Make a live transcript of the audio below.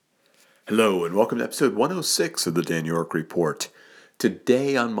Hello, and welcome to episode 106 of the Dan York Report.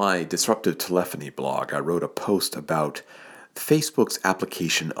 Today on my Disruptive Telephony blog, I wrote a post about Facebook's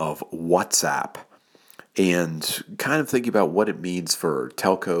application of WhatsApp and kind of thinking about what it means for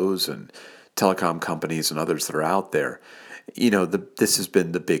telcos and telecom companies and others that are out there. This has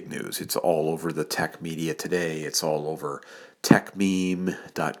been the big news. It's all over the tech media today. It's all over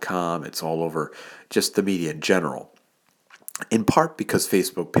techmeme.com. It's all over just the media in general. In part because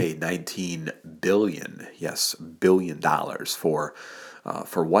Facebook paid $19 billion, yes, billion dollars for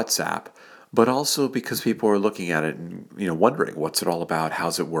WhatsApp, but also because people are looking at it and wondering what's it all about,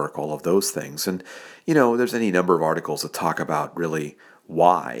 how's it work, all of those things. And there's any number of articles that talk about really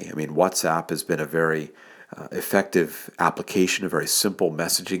why. I mean, WhatsApp has been a very effective application, a very simple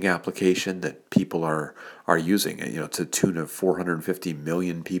messaging application that people are using. To the tune of 450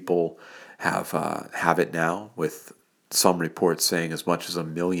 million people have it now, with some reports saying as much as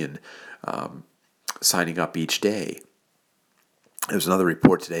 1 million signing up each day. There's another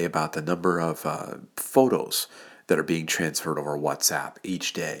report today about the number of photos that are being transferred over WhatsApp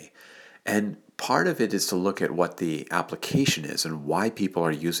each day. And part of it is to look at what the application is and why people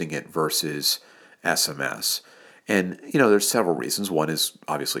are using it versus SMS. And, there's several reasons. One is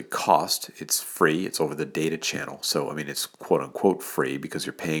obviously cost. It's free. It's over the data channel. So, it's quote unquote free because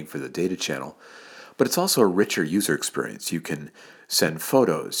you're paying for the data channel. But it's also a richer user experience. You can send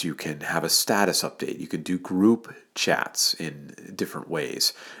photos, you can have a status update, you can do group chats in different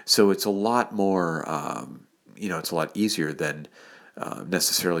ways. So it's a lot more, it's a lot easier than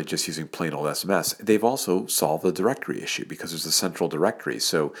necessarily just using plain old SMS. They've also solved the directory issue because there's a central directory.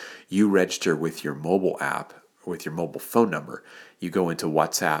 So you register with your mobile app, with your mobile phone number. You go into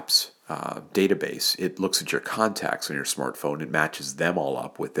WhatsApp's database. It looks at your contacts on your smartphone. It matches them all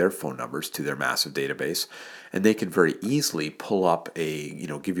up with their phone numbers to their massive database. And they can very easily pull up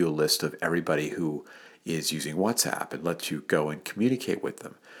give you a list of everybody who is using WhatsApp and let you go and communicate with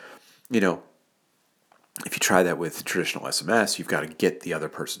them. If you try that with traditional SMS, you've got to get the other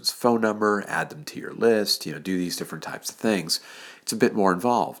person's phone number, add them to your list, do these different types of things. It's a bit more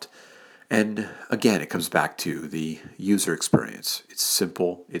involved. And again, it comes back to the user experience. It's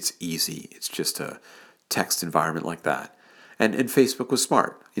simple, it's easy, it's just a text environment like that. And Facebook was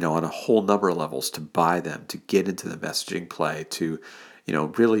smart, on a whole number of levels to buy them, to get into the messaging play, to,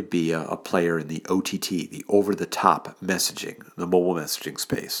 really be a player in the OTT, the over-the-top messaging, the mobile messaging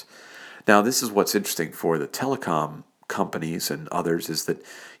space. Now, this is what's interesting for the telecom companies and others is that,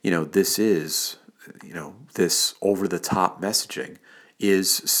 this over-the-top messaging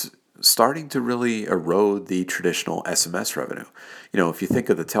is starting to really erode the traditional SMS revenue. If you think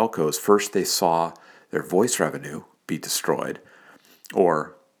of the telcos, first they saw their voice revenue be destroyed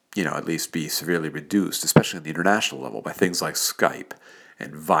or, at least be severely reduced, especially on the international level by things like Skype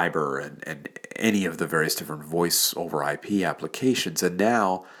and Viber and any of the various different voice over IP applications. And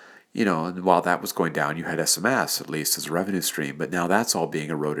now, and while that was going down, you had SMS at least as a revenue stream, but now that's all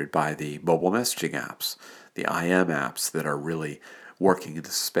being eroded by the mobile messaging apps, the IM apps that are really working into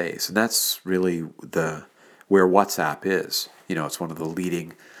space. And that's really where WhatsApp is. It's one of the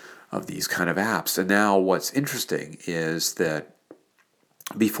leading of these kind of apps. And now what's interesting is that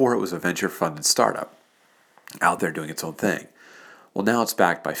before it was a venture funded startup out there doing its own thing. Well, now it's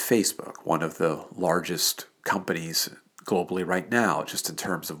backed by Facebook, one of the largest companies globally right now, just in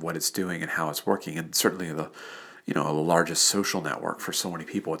terms of what it's doing and how it's working, and certainly the largest social network for so many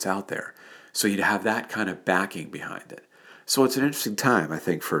people it's out there. So you'd have that kind of backing behind it. So it's an interesting time, I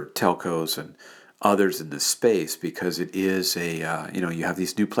think, for telcos and others in this space because it is you have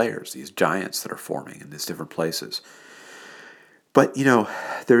these new players, these giants that are forming in these different places. But,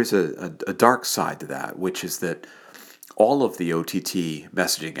 there is a dark side to that, which is that all of the OTT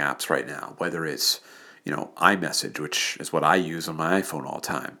messaging apps right now, whether it's, iMessage, which is what I use on my iPhone all the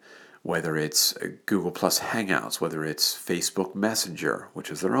time, whether it's Google Plus Hangouts, whether it's Facebook Messenger,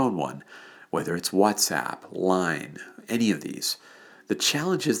 which is their own one, whether it's WhatsApp, Line, any of these. The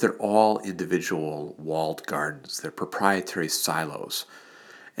challenge is they're all individual walled gardens. They're proprietary silos.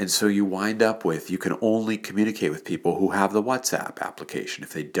 And so you wind up with, you can only communicate with people who have the WhatsApp application.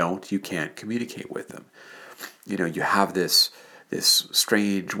 If they don't, you can't communicate with them. You have this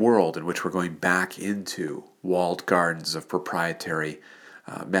strange world in which we're going back into walled gardens of proprietary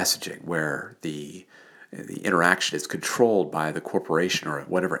messaging where the interaction is controlled by the corporation or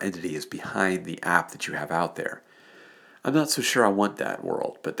whatever entity is behind the app that you have out there. I'm not so sure I want that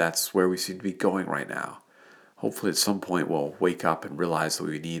world, but that's where we seem to be going right now. Hopefully at some point we'll wake up and realize that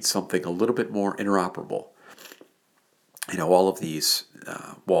we need something a little bit more interoperable. All of these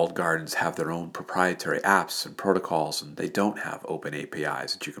walled gardens have their own proprietary apps and protocols, and they don't have open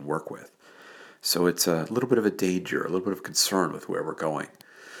APIs that you can work with. So it's a little bit of a danger, a little bit of concern with where we're going.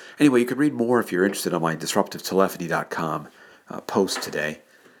 Anyway, you can read more if you're interested on my disruptivetelephony.com post today,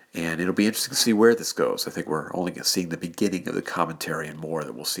 and it'll be interesting to see where this goes. I think we're only seeing the beginning of the commentary and more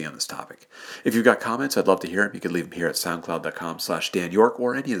that we'll see on this topic. If you've got comments, I'd love to hear them. You can leave them here at soundcloud.com/DanYork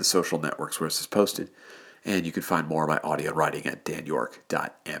or any of the social networks where this is posted. And you can find more of my audio writing at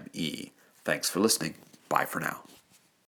danyork.me. Thanks for listening. Bye for now.